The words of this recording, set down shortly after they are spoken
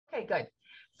Okay, good.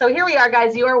 So here we are,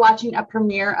 guys. You are watching a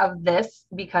premiere of this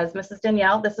because Mrs.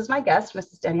 Danielle, this is my guest,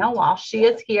 Mrs. Danielle Walsh. She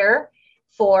is here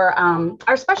for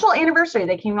our special anniversary.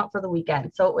 They came out for the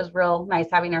weekend. So it was real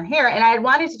nice having her here. And I had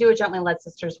wanted to do a Gently Led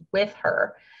Sisters with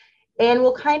her. And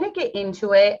we'll kind of get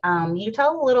into it. You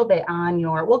tell a little bit on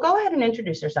your, well, go ahead and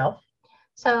introduce yourself.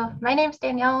 So my name's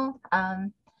Danielle.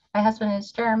 My husband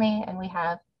is Jeremy, and we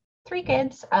have 3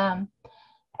 kids,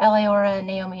 Eleora,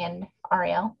 Naomi, and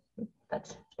Ariel.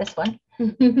 That's this one.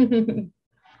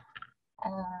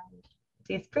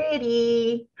 She's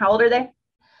pretty. How old are they?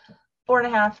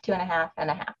 4.5, 2.5, and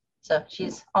a half. So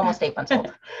she's almost 8 months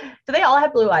old. Do they all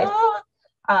have blue eyes?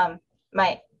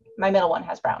 My middle one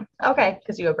has brown. Okay,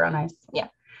 because you have brown eyes. Yeah.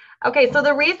 Okay, so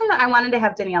the reason that I wanted to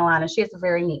have Danielle on is she has a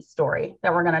very neat story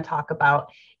that we're going to talk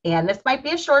about. And this might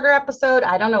be a shorter episode.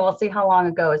 I don't know. We'll see how long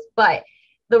it goes. But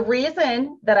the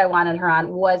reason that I wanted her on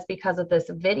was because of this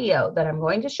video that I'm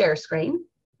going to share screen.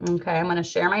 Okay, I'm going to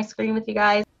share my screen with you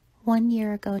guys. 1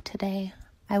 year ago today,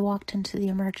 I walked into the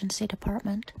emergency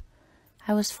department.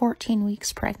 I was 14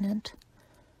 weeks pregnant.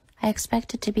 I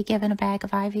expected to be given a bag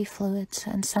of IV fluids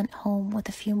and sent home with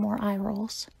a few more eye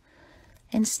rolls.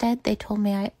 Instead, they told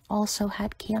me I also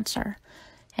had cancer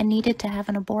and needed to have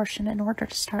an abortion in order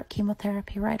to start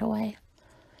chemotherapy right away.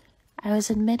 I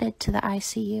was admitted to the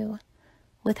ICU.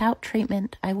 Without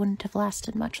treatment, I wouldn't have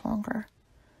lasted much longer.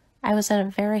 I was at a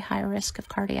very high risk of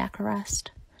cardiac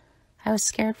arrest. I was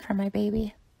scared for my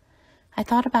baby. I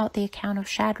thought about the account of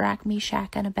Shadrach,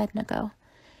 Meshach, and Abednego,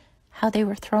 how they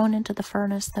were thrown into the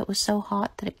furnace that was so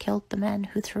hot that it killed the men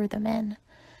who threw them in.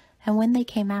 And when they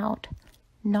came out,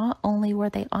 not only were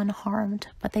they unharmed,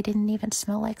 but they didn't even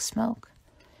smell like smoke.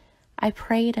 I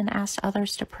prayed and asked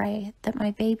others to pray that my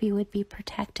baby would be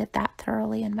protected that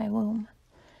thoroughly in my womb,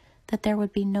 that there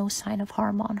would be no sign of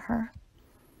harm on her.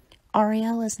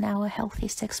 Ariel is now a healthy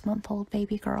 6-month-old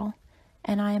baby girl,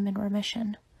 and I am in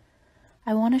remission.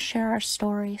 I want to share our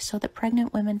story so that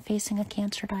pregnant women facing a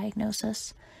cancer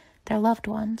diagnosis, their loved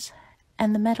ones,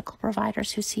 and the medical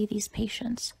providers who see these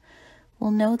patients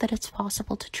will know that it's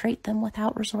possible to treat them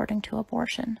without resorting to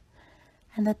abortion,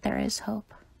 and that there is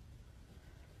hope.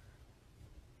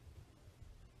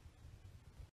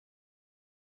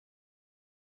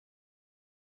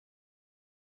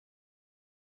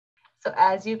 So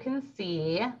as you can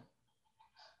see,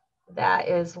 that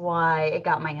is why it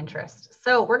got my interest.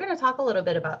 So we're going to talk a little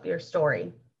bit about your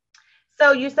story.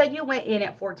 So you said you went in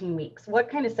at 14 weeks. What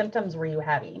kind of symptoms were you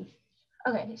having?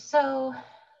 Okay, so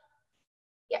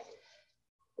yeah,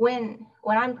 when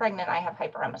I'm pregnant, I have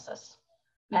hyperemesis.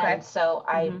 Okay. And so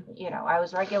I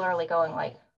was regularly going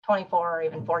like 24 or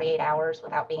even 48 hours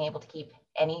without being able to keep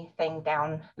anything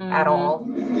down at all.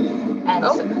 And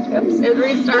oops, it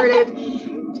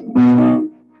restarted.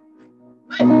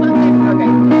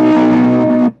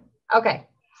 Okay,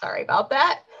 sorry about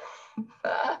that.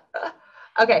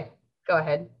 Okay, go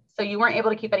ahead. So you weren't able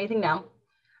to keep anything down?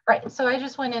 Right, so I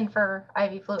just went in for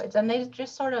IV fluids, and they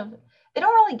just sort of, they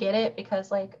don't really get it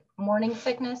because like morning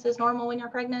sickness is normal when you're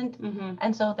pregnant.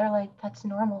 And so they're like, that's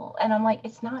normal. And I'm like,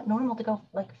 it's not normal to go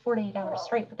like 48 hours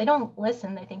straight, but they don't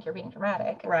listen. They think you're being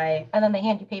dramatic. Right. And then they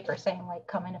hand you papers saying like,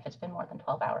 come in if it's been more than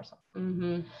 12 hours.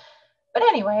 But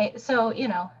anyway, so,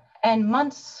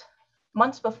 and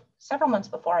several months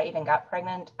before I even got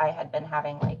pregnant, I had been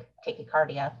having like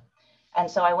tachycardia. And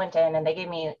so I went in and they gave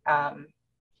me a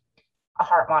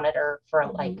heart monitor for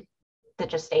like, that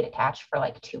just stayed attached for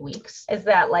like 2 weeks. Is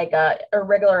that like a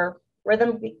regular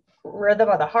rhythm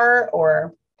of the heart,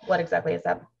 or what exactly is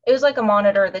that? It was like a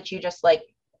monitor that you just like,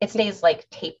 it stays like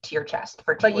taped to your chest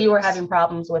for 2 weeks. But you were having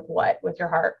problems with what? With your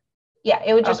heart? Yeah,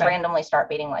 it would just randomly start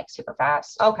beating like super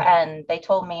fast. Okay. And they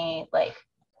told me like,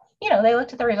 they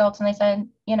looked at the results and they said,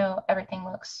 everything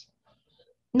looks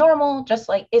normal, just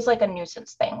like, it's like a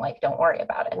nuisance thing. Like, don't worry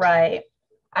about it. Right.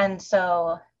 And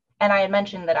so, and I had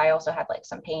mentioned that I also had like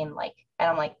some pain, like, and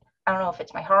I'm like, I don't know if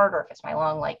it's my heart or if it's my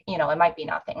lung, like, it might be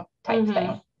nothing type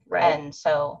thing. Right. And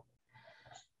so,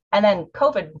 and then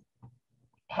COVID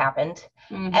happened.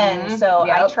 And so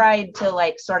I tried to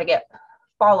like sort of get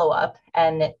follow up,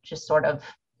 and it just sort of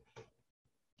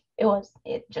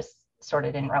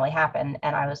didn't really happen.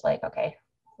 And I was like, okay,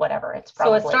 whatever. It's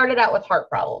probably. So it started out with heart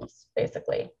problems,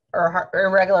 basically, or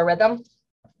irregular rhythm.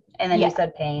 And then you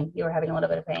said pain. You were having a little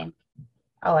bit of pain.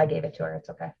 Oh, I gave it to her. It's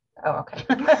okay. Oh, okay.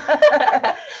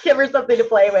 Give her something to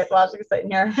play with while she's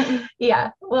sitting here.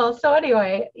 Yeah. Well, so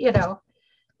anyway,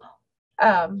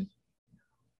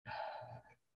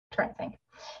 trying to think.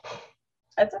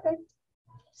 That's okay.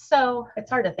 So it's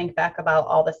hard to think back about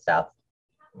all this stuff.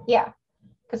 Yeah,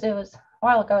 because it was a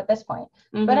while ago at this point.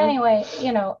 But anyway,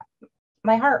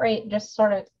 my heart rate just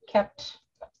sort of kept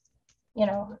you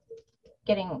know,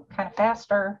 getting kind of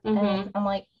faster. Mm-hmm. And I'm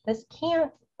like, this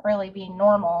can't really be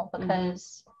normal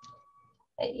because,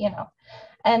 you know.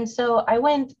 And so I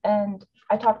went and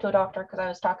I talked to a doctor because I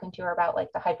was talking to her about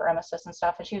like the hyperemesis and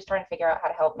stuff, and she was trying to figure out how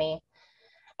to help me.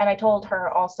 And I told her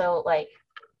also, like,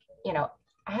 you know,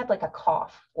 I had like a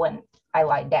cough when I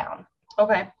lied down.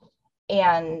 Okay.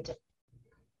 And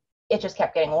it just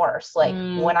kept getting worse. Like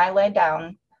when I laid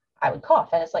down, I would cough,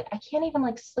 and it's like I can't even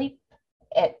like sleep.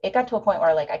 It got to a point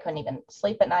where like I couldn't even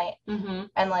sleep at night.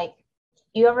 And like,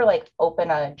 you ever like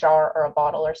open a jar or a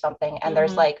bottle or something, and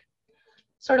there's like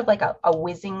sort of like a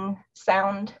whizzing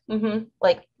sound,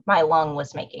 like my lung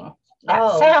was making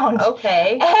that sound.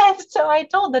 Okay. And so I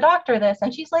told the doctor this,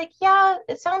 and she's like, yeah,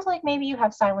 it sounds like maybe you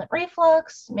have silent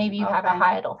reflux, maybe you have a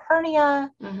hiatal hernia.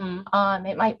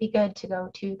 It might be good to go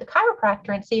to the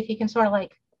chiropractor and see if you can sort of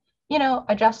like, you know,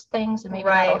 adjust things, and maybe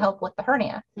that'll help with the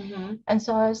hernia. And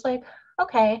so I was like,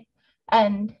 okay.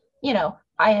 And, you know,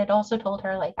 I had also told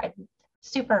her like I'm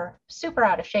super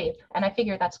out of shape, and I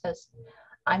figured that's because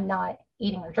I'm not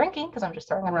eating or drinking because I'm just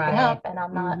throwing everything up, and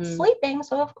I'm not sleeping,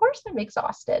 so of course I'm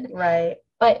exhausted.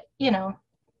 But, you know,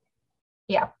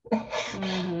 yeah.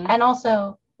 And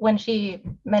also when she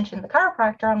mentioned the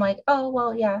chiropractor, I'm like, oh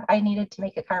well, yeah, I needed to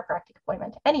make a chiropractic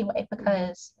appointment anyway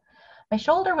because my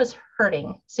shoulder was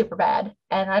hurting super bad,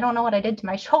 and I don't know what I did to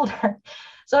my shoulder.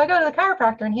 So I go to the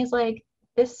chiropractor, and he's like,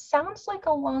 this sounds like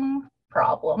a lung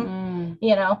problem,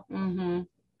 you know.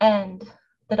 And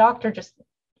the doctor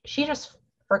she just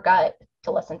forgot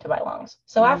to listen to my lungs.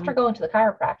 So after going to the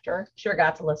chiropractor, she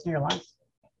forgot to listen to your lungs.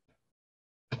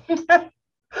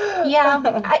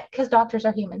 Yeah, because doctors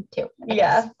are human too. I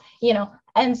guess, you know.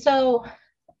 And so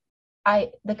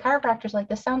the chiropractor's like,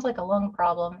 this sounds like a lung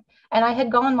problem. And I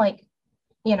had gone like,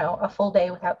 you know, a full day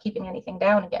without keeping anything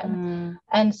down again.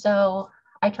 And so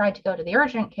I tried to go to the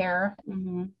urgent care,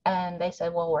 and they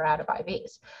said, well, we're out of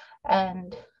IVs.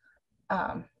 And,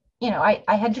 you know, I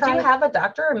had tried. Did you have a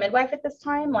doctor or midwife at this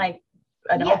time? Like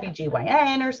an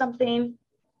OBGYN or something?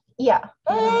 Yeah.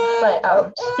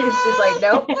 But she's like,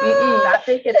 nope, not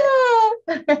taking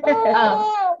it.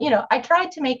 You know, I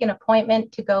tried to make an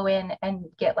appointment to go in and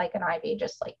get like an IV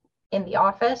just like in the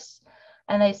office.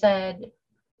 And they said,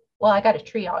 well, I got a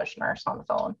triage nurse on the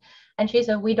phone. And she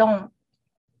said, we don't,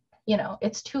 you know,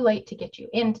 it's too late to get you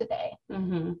in today.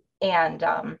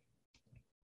 And,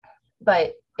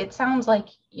 but it sounds like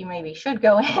you maybe should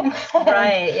go in.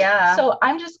 Right. Yeah. So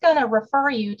I'm just going to refer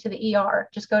you to the ER.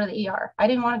 Just go to the ER. I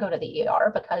didn't want to go to the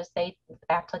ER because they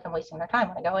act like I'm wasting their time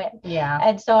when I go in. Yeah.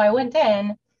 And so I went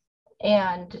in,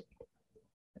 and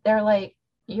they're like,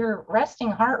 your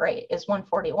resting heart rate is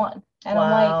 141. And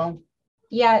I'm like,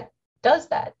 yeah, it does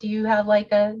that. Do you have like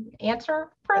an answer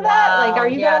for that? Like, are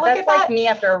you going to look at that? That's like me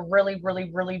after a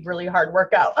really hard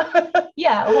workout.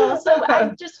 Yeah. Well, so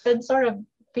I've just been sort of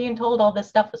being told all this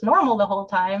stuff was normal the whole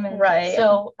time. And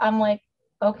so I'm like,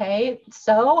 okay,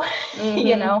 so,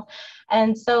 you know,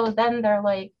 and so then they're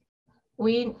like,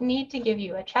 we need to give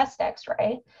you a chest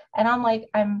x-ray. And I'm like,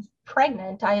 I'm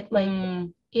pregnant. I like,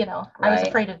 you know, I was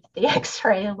afraid of the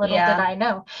x-ray. Little did I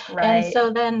know. And so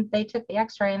then they took the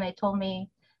x-ray, and they told me,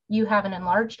 you have an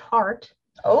enlarged heart.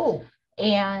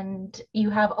 And you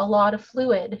have a lot of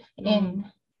fluid in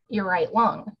your right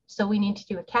lung. So we need to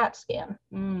do a CAT scan.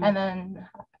 And then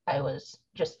I was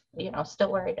just, you know,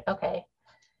 still worried. Okay.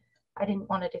 I didn't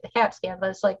want to do the CAT scan, but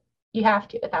it's like, you have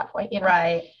to at that point, you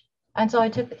know? And so I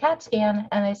took the CAT scan,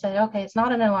 and they said, okay, it's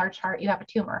not an enlarged heart. You have a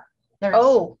tumor.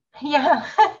 Yeah.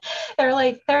 They're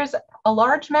like, there's a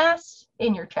large mass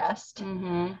in your chest.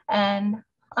 And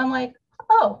I'm like,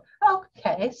 oh,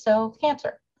 okay. So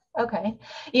cancer. Okay.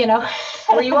 You know,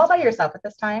 were you all by yourself at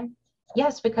this time?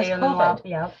 Yes, because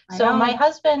COVID. So my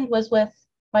husband was with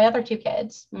my other two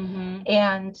kids,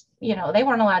 and, you know, they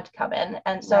weren't allowed to come in.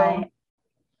 And so,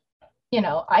 you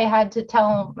know, I had to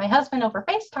tell my husband over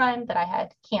FaceTime that I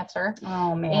had cancer.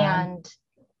 Oh, man. And,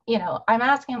 you know, I'm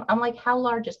asking him, I'm like, how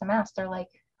large is the mass? They're like,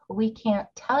 we can't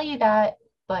tell you that,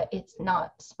 but it's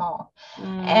not small.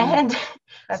 And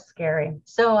that's scary.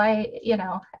 So I, you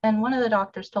know, and one of the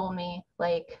doctors told me,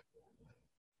 like,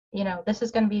 you know, this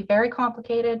is going to be very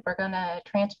complicated. We're going to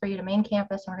transfer you to main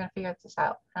campus, and we're going to figure this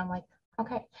out. And I'm like,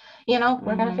 okay, you know,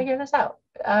 we're going to figure this out.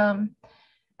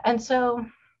 And so,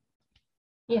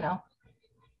 you know,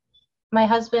 my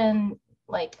husband,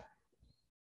 like,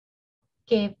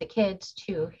 gave the kids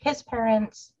to his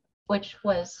parents, which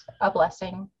was a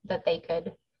blessing that they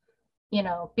could, you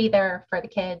know, be there for the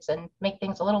kids and make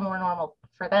things a little more normal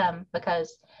for them.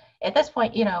 Because at this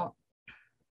point, you know,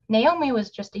 Naomi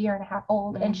was just 1.5 years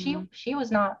old, and she was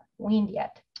not weaned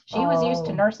yet. She was used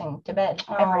to nursing to bed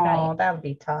every night. Oh, that would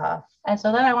be tough. And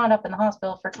so then I wound up in the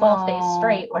hospital for 12 days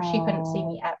straight where she couldn't see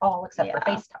me at all except for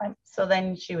FaceTime. So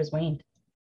then she was weaned.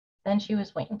 Then she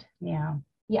was weaned. Yeah.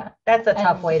 Yeah. That's a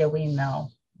tough way to wean though.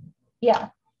 Yeah.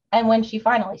 And when she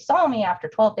finally saw me after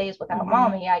 12 days without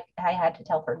mommy, I had to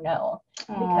tell her no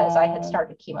because I had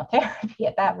started chemotherapy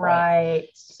at that point. Right.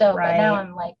 So, but now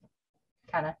I'm like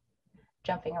kind of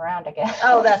jumping around again.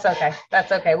 Oh, that's okay.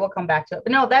 That's okay. We'll come back to it.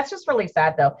 But no, that's just really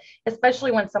sad though,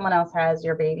 especially when someone else has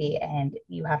your baby and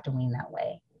you have to wean that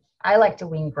way. I like to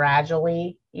wean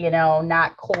gradually,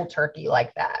 not cold turkey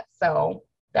like that. So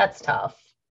that's tough.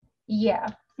 Yeah.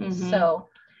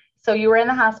 So you were in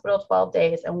the hospital 12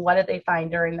 days, and what did they find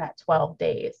during that 12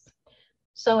 days?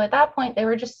 So at that point, they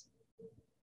were just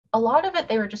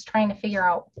trying to figure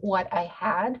out what I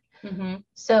had.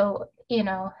 So,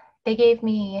 they gave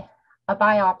me a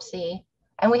biopsy,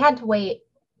 and we had to wait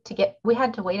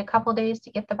a couple of days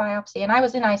to get the biopsy. And I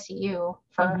was in ICU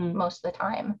for most of the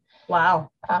time.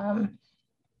 Wow.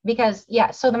 Because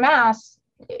so the mass,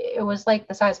 it was like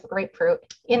the size of a grapefruit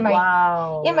in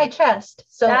my chest.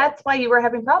 So that's why you were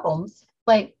having problems.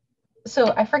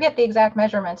 So I forget the exact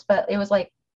measurements, but it was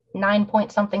like 9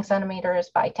 point something centimeters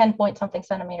by 10 point something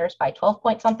centimeters by 12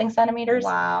 point something centimeters.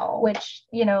 Wow. Which,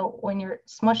 when you're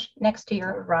smushed next to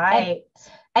your right.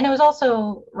 And it was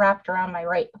also wrapped around my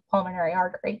right pulmonary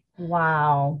artery.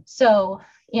 Wow. So,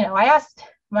 I asked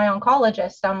my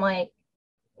oncologist, I'm like,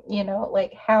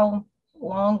 how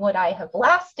long would I have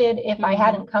lasted if I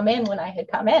hadn't come in when I had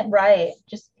come in? Right.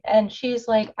 And she's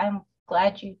like, I'm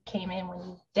glad you came in when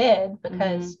you did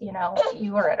because,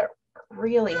 you were at a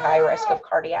really high risk of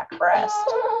cardiac arrest.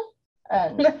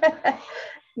 And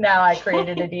now I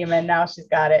created a demon. Now she's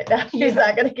got it. Now she's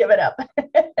not going to give it up.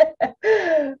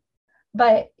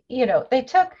 But,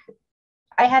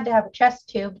 I had to have a chest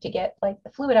tube to get the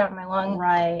fluid out of my lung.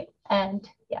 Right. And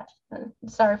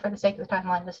sorry for the sake of the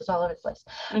timeline. This is all over the place.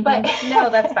 But no,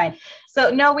 that's fine. So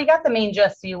no, we got the main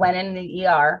gist. So you went in the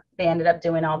ER. They ended up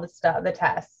doing all the stuff, the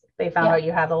tests. They found out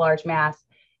you have a large mass.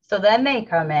 So then they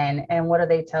come in and what do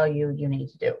they tell you need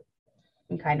to do?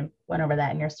 You kind of went over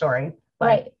that in your story.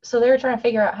 Right. So they were trying to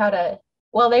figure out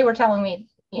they were telling me,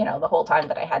 the whole time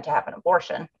that I had to have an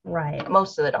abortion. Right.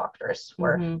 Most of the doctors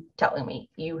were telling me,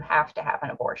 you have to have an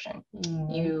abortion.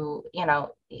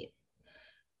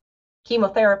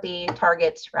 Chemotherapy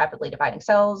targets rapidly dividing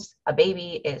cells. A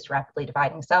baby is rapidly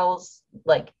dividing cells.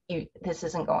 This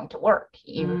isn't going to work.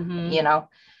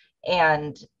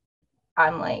 And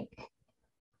I'm like,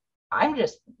 I'm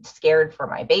just scared for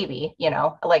my baby,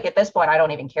 at this point, I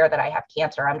don't even care that I have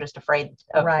cancer. I'm just afraid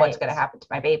of what's going to happen to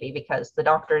my baby because the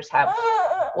doctors have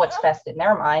what's best in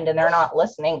their mind and they're not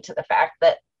listening to the fact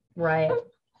that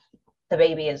the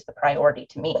baby is the priority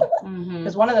to me.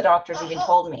 Because one of the doctors even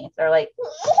told me, they're like,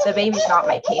 the baby's not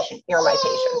my patient, you're my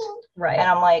patient. Right. And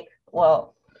I'm like,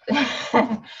 well,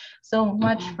 so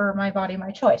much for my body,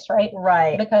 my choice, right?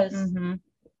 Right. Because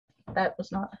that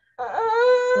was not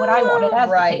what I wanted as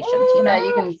the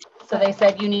patient, So they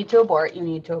said, you need to abort.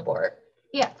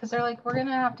 Yeah, because they're like, we're going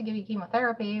to have to give you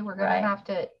chemotherapy. We're going to have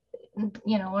to,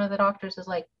 one of the doctors is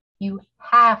like, you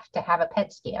have to have a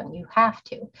PET scan. You have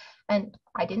to. And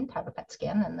I didn't have a PET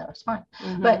scan and that was fine.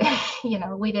 But,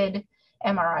 we did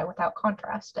MRI without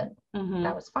contrast and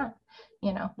that was fine,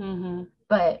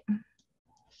 But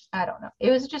I don't know.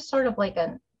 It was just sort of like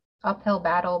an uphill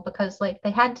battle because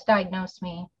they had to diagnose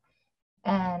me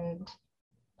and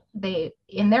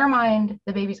in their mind,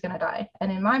 the baby's going to die. And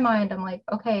in my mind, I'm like,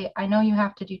 okay, I know you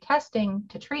have to do testing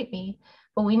to treat me,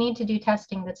 but we need to do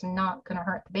testing that's not going to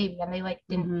hurt the baby. And they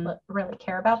didn't really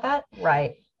care about that.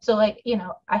 Right. So I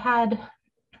had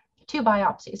 2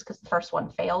 biopsies because the first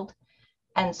one failed.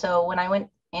 And so when I went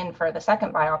in for the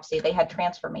second biopsy, they had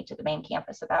transferred me to the main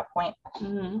campus at that point.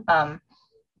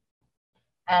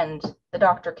 And the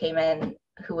doctor came in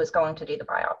who was going to do the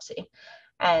biopsy.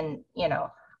 And,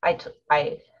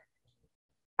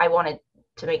 I wanted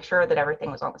to make sure that everything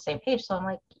was on the same page. So I'm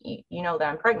like, you know that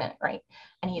I'm pregnant, right?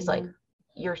 And he's like,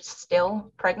 you're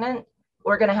still pregnant?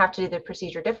 We're going to have to do the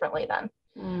procedure differently then.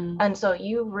 And so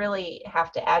you really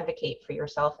have to advocate for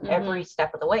yourself every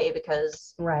step of the way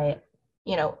because,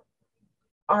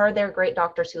 are there great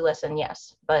doctors who listen?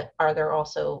 Yes. But are there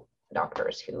also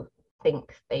doctors who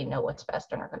think they know what's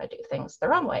best and are going to do things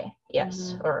their own way?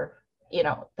 Yes. Or,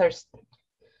 there's,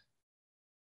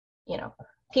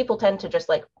 people tend to just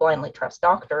blindly trust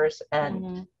doctors.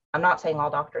 And I'm not saying all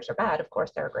doctors are bad. Of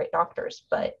course, there are great doctors,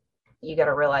 but you got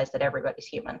to realize that everybody's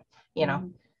human,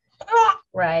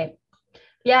 Right.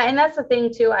 Yeah. And that's the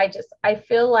thing too. I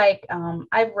feel like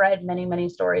I've read many, many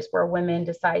stories where women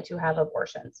decide to have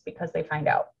abortions because they find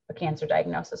out a cancer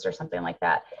diagnosis or something like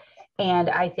that. And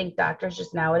I think doctors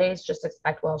just nowadays just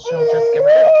expect, well, she'll just get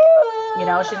rid of it. You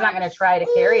know, she's not going to try to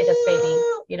carry this baby,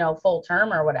 you know, full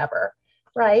term or whatever.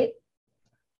 Right.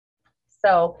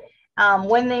 So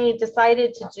when they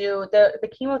decided to do the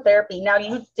chemotherapy, now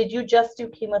did you just do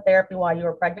chemotherapy while you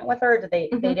were pregnant with her? Or did they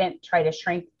didn't try to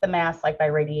shrink the mass like by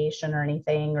radiation or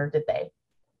anything, or did they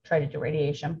try to do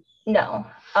radiation? No.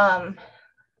 I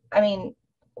mean,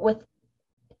 with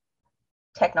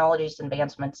technology's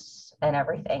advancements and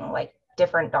everything, like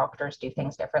different doctors do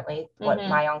things differently. What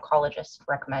my oncologist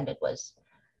recommended was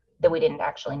that we didn't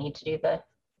actually need to do the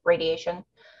radiation.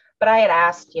 But I had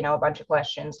asked, you know, a bunch of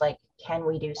questions like, can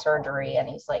we do surgery? And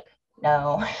he's like,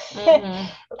 no.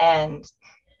 And,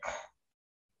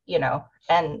 you know,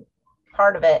 and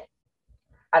part of it,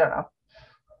 I don't know.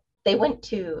 They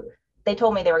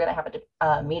told me they were going to have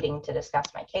a meeting to discuss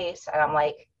my case. And I'm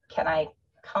like, can I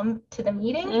come to the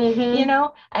meeting? You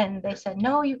know? And they said,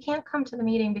 no, you can't come to the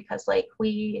meeting because like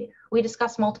we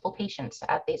discuss multiple patients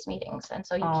at these meetings. And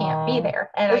so you can't be there.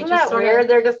 And isn't that weird?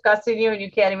 They're discussing you and you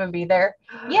can't even be there.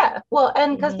 Yeah. Well,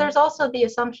 and because there's also the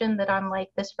assumption that I'm like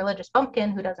this religious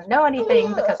bumpkin who doesn't know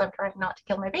anything because I'm trying not to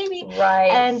kill my baby. Right.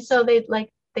 And so they,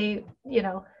 you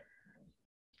know,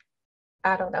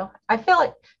 I don't know. I feel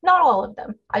like not all of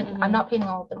them. I'm not painting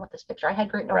all of them with this picture. I had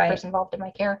great doctors involved in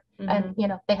my care and, you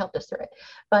know, they helped us through it.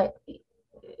 But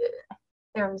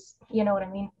there was, you know what I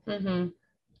mean?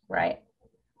 Right.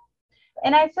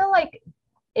 And I feel like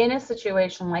in a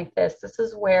situation like this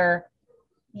is where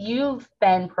you've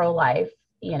been pro-life,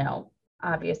 you know,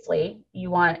 obviously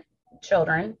you want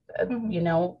children, you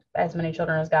know, as many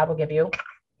children as God will give you.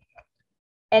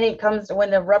 And it comes to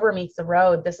when the rubber meets the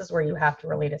road, this is where you have to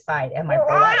really decide, am I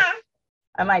pro-life?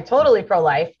 Am I totally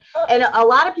pro-life? And a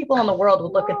lot of people in the world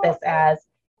would look at this as,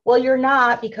 well, you're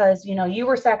not because, you know, you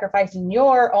were sacrificing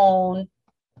your own,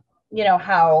 you know,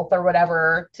 health or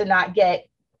whatever to not get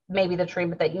maybe the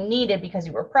treatment that you needed because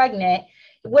you were pregnant.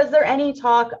 Was there any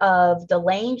talk of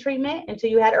delaying treatment until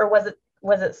you had, or was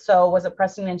it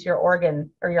pressing into your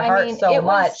organ or your heart so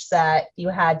much that you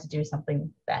had to do something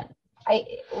then?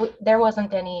 There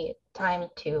wasn't any time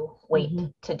to wait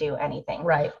to do anything.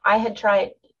 Right. I had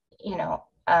tried, you know,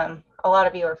 a lot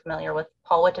of you are familiar with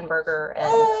Paul Wittenberger,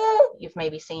 and you've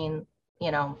maybe seen,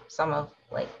 you know, some of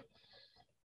like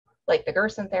the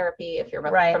Gerson therapy, if you're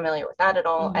familiar with that at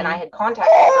all. And I had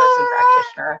contacted a Gerson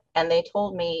practitioner, and they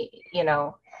told me, you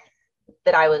know,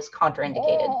 that I was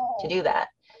contraindicated to do that.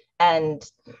 And,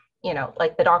 you know,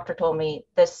 like the doctor told me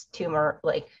this tumor,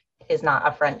 like, is not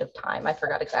a friend of time. I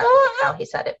forgot exactly how he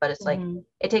said it, but it's like,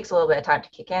 it takes a little bit of time to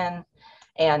kick in,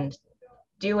 and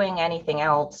doing anything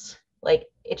else, like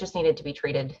it just needed to be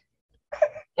treated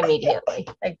immediately.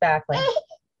 Exactly.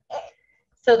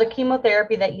 So the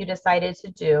chemotherapy that you decided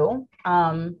to do,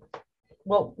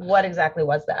 what exactly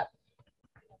was that?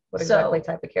 What exactly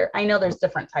type of care? I know there's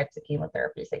different types of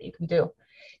chemotherapies that you can do.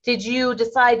 Did you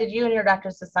and your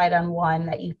doctors decide on one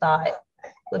that you thought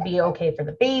would be okay for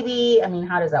the baby? I mean,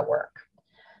 how does that work?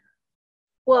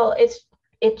 Well,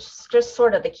 it's just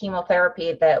sort of the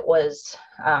chemotherapy that was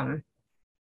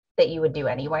that you would do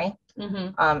anyway.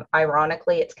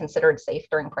 Ironically, it's considered safe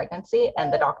during pregnancy,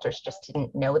 and the doctors just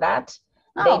didn't know that.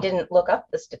 They didn't look up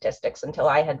the statistics until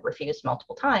I had refused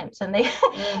multiple times, and they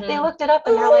they looked it up,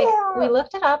 and they're like, we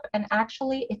looked it up, and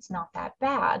actually it's not that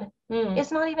bad.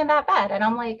 It's not even that bad. And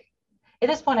I'm like, at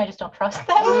this point I just don't trust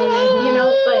them. You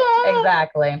know, but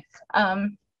exactly.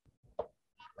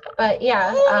 But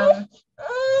yeah,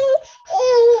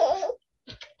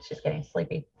 she's getting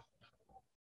sleepy.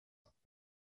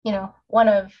 You know, one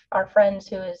of our friends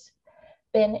who has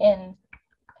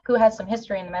some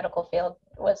history in the medical field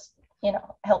was, you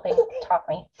know, helping talk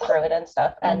me through it and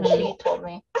stuff. And she told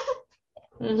me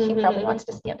she probably wants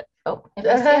to stand up. Oh, if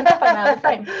I stand up, I'm out of the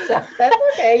frame. So that's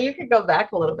okay. You can go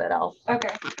back a little bit. I'll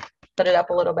put it up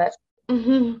a little bit.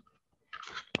 There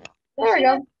we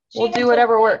go. We'll do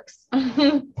whatever works.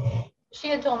 She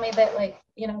had told me that, like,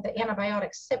 you know, the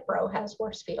antibiotic Cipro has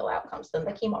worse fetal outcomes than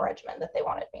the chemo regimen that they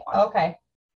wanted me on. Okay.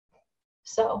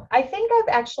 So I think I've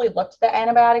actually looked the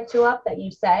antibiotic two up that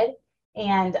you said,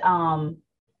 and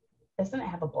doesn't it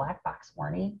have a black box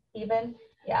warning even?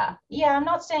 Yeah. Yeah, I'm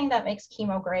not saying that makes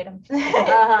chemo great.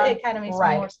 It kind of makes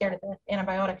me more scared of the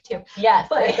antibiotic too. Yes,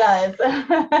 but it does.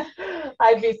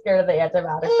 I'd be scared of the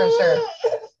antibiotic for sure.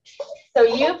 So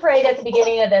you prayed at the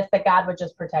beginning of this that God would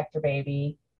just protect your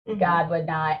baby. God would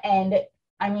not. And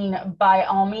I mean, by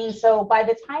all means, so by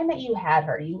the time that you had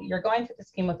her, you're going through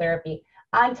this chemotherapy,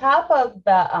 on top of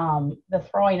the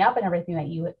throwing up and everything that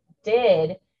you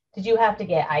did you have to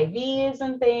get IVs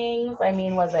and things? I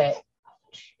mean, was it?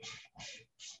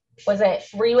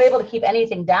 were you able to keep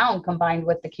anything down combined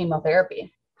with the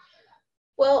chemotherapy?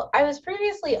 Well, I was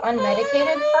previously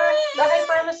unmedicated for the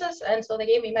hyperemesis, and so they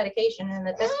gave me medication. And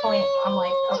at this point, I'm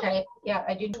like, okay, yeah,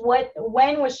 I do.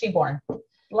 When was she born?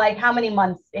 Like, how many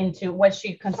months into, was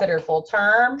she considered full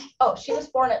term? Oh, she was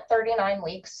born at 39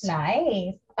 weeks.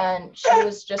 Nice. And she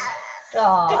was just,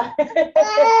 Aw.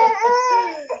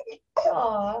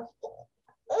 aw.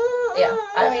 Yeah,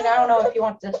 I mean, I don't know if you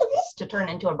want this to turn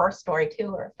into a birth story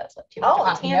too, or if that's like too much of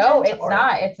a tangent. No, it's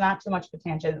not. It's not too much of a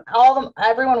tangent.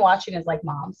 Everyone watching is like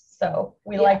moms, so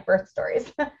we like birth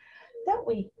stories, don't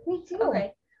we? Me too.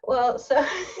 Okay. Well, so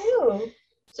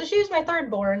she was my third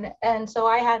born, and so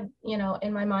I had, you know,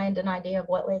 in my mind an idea of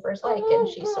what labor is like, and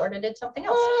she sort of did something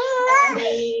else.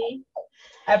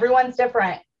 Everyone's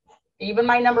different. Even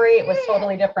my number 8 was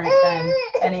totally different than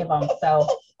any of them. So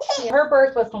her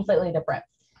birth was completely different.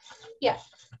 Yeah.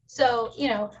 So, you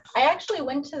know, I actually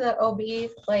went to the OB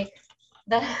like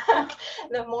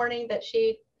the morning that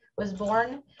she was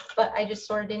born, but I just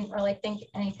sort of didn't really think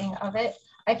anything of it.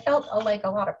 I felt like a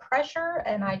lot of pressure,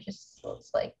 and I just was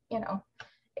like, you know,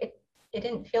 it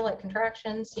didn't feel like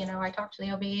contractions. You know, I talked to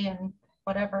the OB and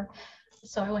whatever.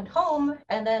 So I went home,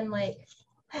 and then like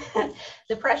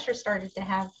the pressure started to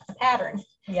have a pattern.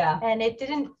 Yeah. And it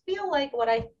didn't feel like what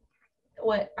I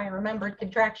remembered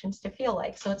contractions to feel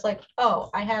like. So it's like, oh,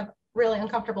 I have really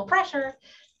uncomfortable pressure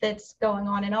that's going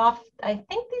on and off. I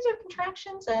think these are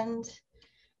contractions, and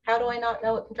how do I not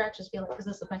know what contractions feel like? Because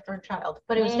this is my third child,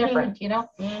 but it was different, you know?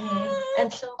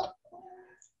 And so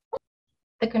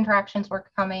the contractions were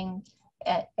coming,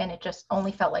 and it just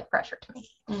only felt like pressure to me.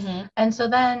 And so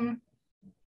then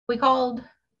we called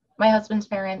my husband's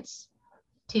parents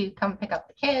to come pick up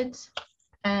the kids,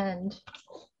 and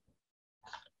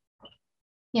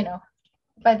you know,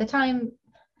 by the time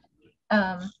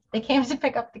they came to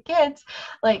pick up the kids,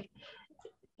 like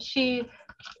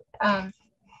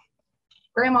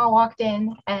grandma walked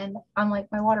in, and I'm like,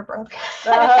 my water broke.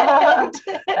 That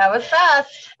was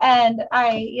fast. And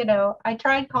I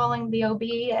tried calling the OB,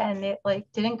 and it like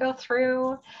didn't go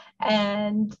through.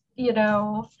 And, you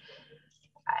know,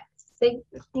 they,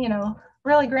 you know,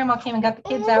 really grandma came and got the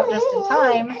kids out just in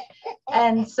time.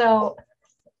 And so,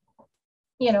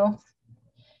 you know,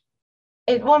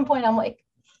 at one point I'm like,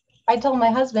 I told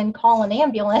my husband, call an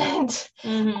ambulance.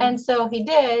 And so he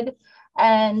did.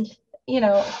 And, you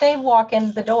know, they walk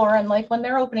in the door, and like when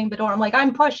they're opening the door, I'm like,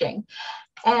 I'm pushing.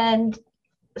 And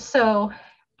so,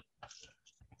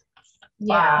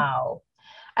 yeah. Wow.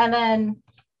 And then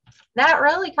that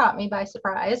really caught me by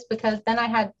surprise, because then I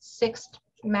had 6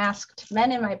 masked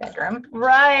men in my bedroom.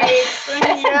 Right. Yeah.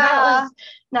 That was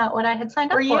not what I had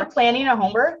signed up for. Were you planning a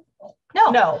home birth?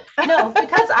 No,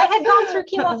 because I had gone through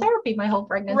chemotherapy my whole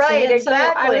pregnancy. Right, and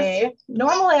exactly. So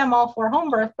normally I'm all for home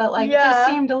birth, but like this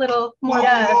seemed a little more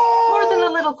than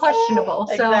a little questionable.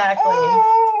 Exactly.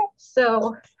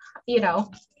 So, you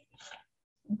know,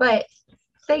 but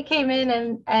they came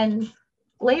in, and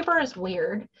labor is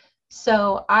weird.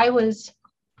 So I was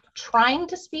trying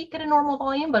to speak at a normal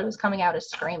volume, but it was coming out as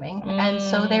screaming. And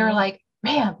so they were like,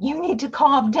 ma'am, you need to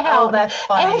calm down. Oh, that's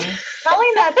funny.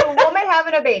 Telling that to a woman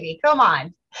having a baby. Come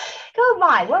on.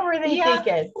 What were they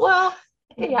thinking? Well,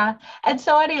 yeah. And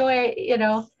so anyway, you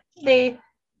know, they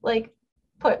like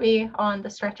put me on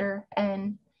the stretcher,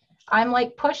 and I'm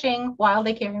like pushing while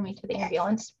they carry me to the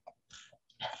ambulance.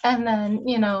 And then,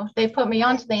 you know, they put me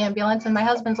onto the ambulance, and my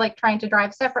husband's like trying to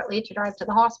drive separately to drive to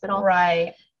the hospital.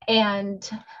 Right. And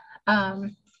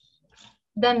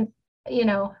then, you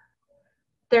know,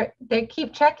 they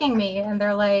keep checking me, and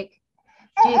they're like,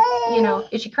 you know,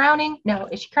 is she crowning? No.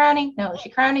 Is she crowning? No. Is she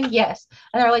crowning? Yes.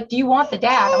 And they're like, do you want the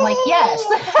dad? I'm like, yes.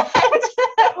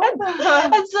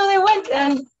 And so they went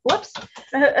and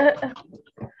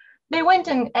they went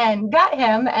and got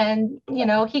him, and, you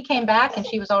know, he came back, and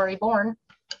she was already born.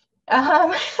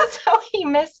 So he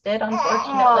missed it,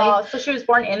 unfortunately. Oh, so she was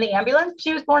born in the ambulance?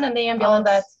 She was born in the ambulance.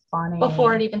 Oh, that's funny.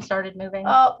 Before it even started moving.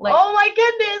 Oh, oh my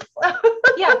goodness.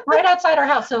 Yeah, right outside our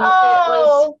house.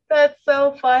 So that's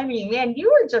so funny. Man,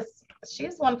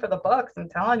 she's one for the books, I'm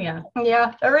telling you.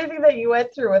 Yeah. Everything that you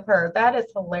went through with her, that is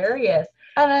hilarious.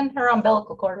 And then her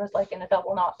umbilical cord was like in a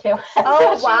double knot too.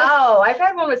 Oh, wow. I've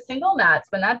had one with single knots,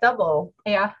 but not double.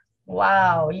 Yeah.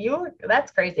 Wow.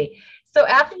 That's crazy. So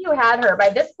after you had her, by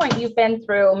this point, you've been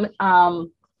through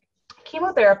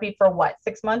chemotherapy for what,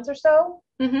 6 months or so?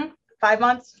 5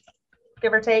 months,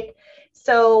 give or take.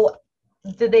 So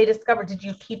did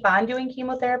you keep on doing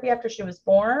chemotherapy after she was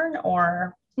born,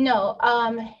 or? No,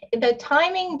 the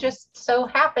timing just so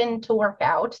happened to work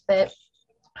out that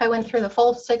I went through the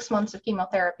full 6 months of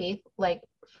chemotherapy, like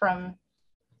from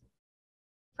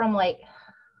like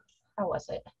how was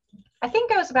it? I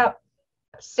think I was about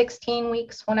 16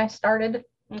 weeks when I started.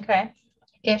 Okay.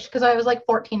 Ish, because I was like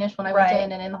 14-ish when I went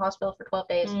in and in the hospital for 12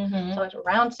 days. Mm-hmm. So I was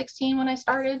around 16 when I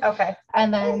started. Okay.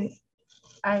 And then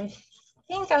I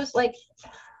think I was like,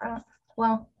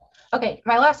 okay,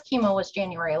 my last chemo was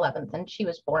January 11th, and she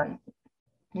was born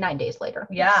 9 days later.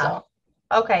 Yeah. So.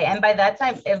 Okay. And by that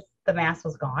time, if the mass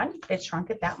was gone, it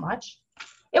shrunk it that much?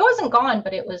 It wasn't gone,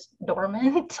 but it was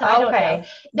dormant. I don't know.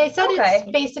 They said it's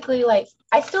basically like,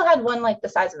 I still had one like the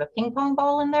size of a ping pong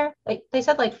ball in there. Like they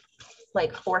said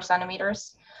like 4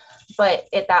 centimeters. But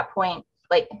at that point,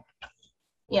 like,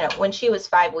 you know, when she was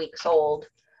 5 weeks old,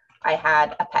 I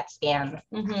had a PET scan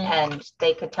and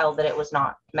they could tell that it was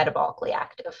not metabolically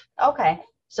active. Okay.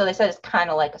 So they said it's kind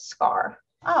of like a scar.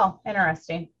 Oh,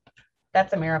 interesting.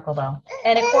 That's a miracle though.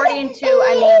 And according to,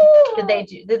 I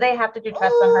mean, did they have to do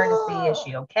tests on her to see is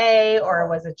she okay, or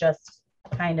was it just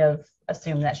kind of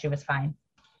assumed that she was fine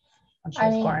when she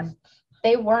was born?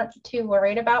 They weren't too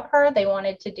worried about her. They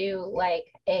wanted to do like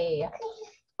a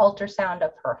ultrasound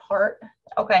of her heart.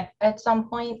 Okay. At some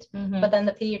point, but then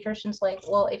the pediatrician's like,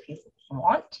 well, if you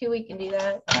want to, we can do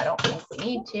that. I don't think we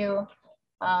need to.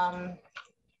 I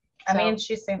mean,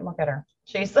 she's saying, look at her.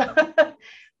 She's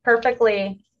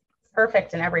perfectly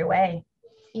perfect in every way.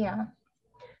 Yeah.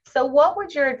 So what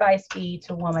would your advice be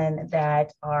to women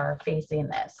that are facing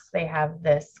this? They have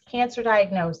this cancer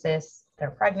diagnosis,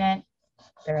 they're pregnant,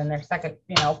 they're in their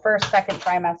first, second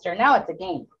trimester. Now it's a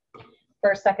game.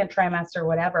 First, second trimester,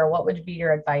 whatever. What would be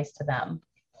your advice to them?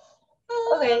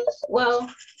 Okay. Well,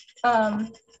 I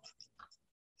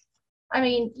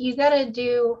mean, you got to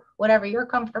do whatever you're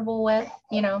comfortable with.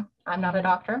 You know, I'm not a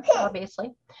doctor,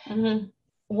 obviously.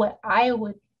 What I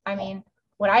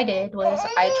did was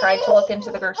I tried to look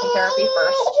into the Gerson therapy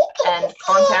first and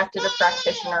contacted a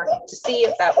practitioner to see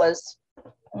if that was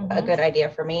a good idea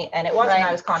for me. And it wasn't.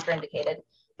 I was contraindicated.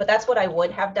 But that's what I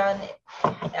would have done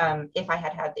if I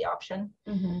had had the option.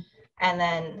 And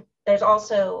then there's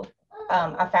also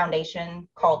a foundation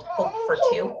called Hope for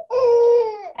Two.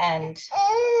 And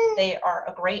they are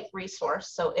a great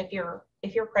resource. So if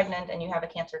you're pregnant and you have a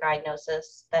cancer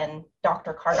diagnosis, then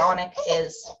Dr. Cardonic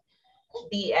is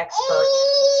the expert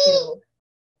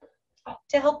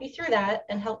to help you through that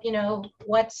and help you know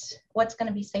what's going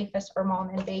to be safest for mom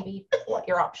and baby, what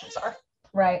your options are.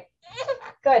 Right.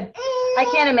 Good. I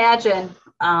can't imagine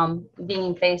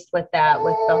being faced with that,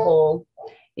 with the whole,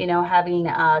 you know, having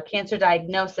a cancer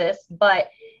diagnosis. But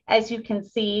as you can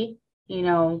see, you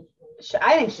know,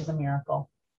 I think she's a miracle.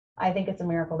 I think it's a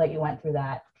miracle that you went through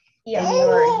that. Yeah.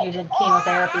 And you did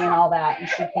chemotherapy and all that, and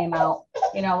she came out,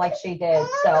 you know, like she did.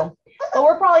 So, but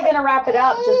we're probably going to wrap it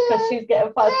up just because she's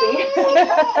getting fussy.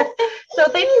 So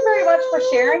thank you very much for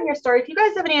sharing your story. If you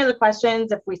guys have any other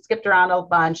questions, if we skipped around a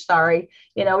bunch, sorry,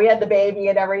 you know, we had the baby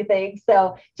and everything.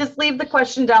 So just leave the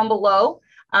question down below.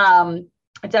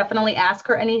 Definitely ask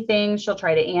her anything. She'll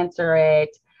try to answer it.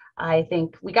 I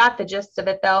think we got the gist of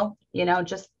it though, you know,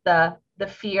 just the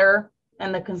fear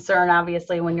and the concern,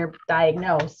 obviously, when you're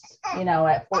diagnosed, you know,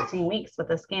 at 14 weeks with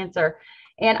this cancer.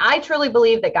 And I truly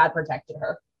believe that God protected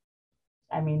her.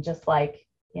 I mean, just like,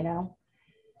 you know,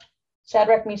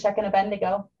 Shadrach, Meshach, and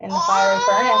Abednego in the fiery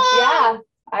furnace. Yeah,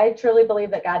 I truly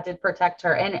believe that God did protect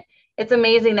her. And it's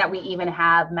amazing that we even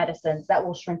have medicines that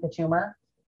will shrink the tumor,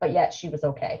 but yet she was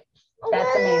okay.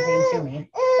 That's amazing to me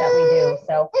that we do.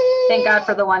 So thank God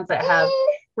for the ones that have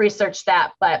researched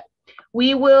that. But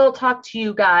we will talk to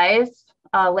you guys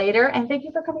later. And thank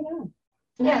you for coming on.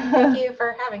 Yeah, thank you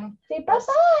for having. Say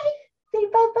bye-bye. Say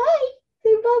bye-bye.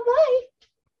 Say bye-bye.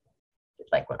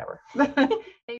 It's like whatever.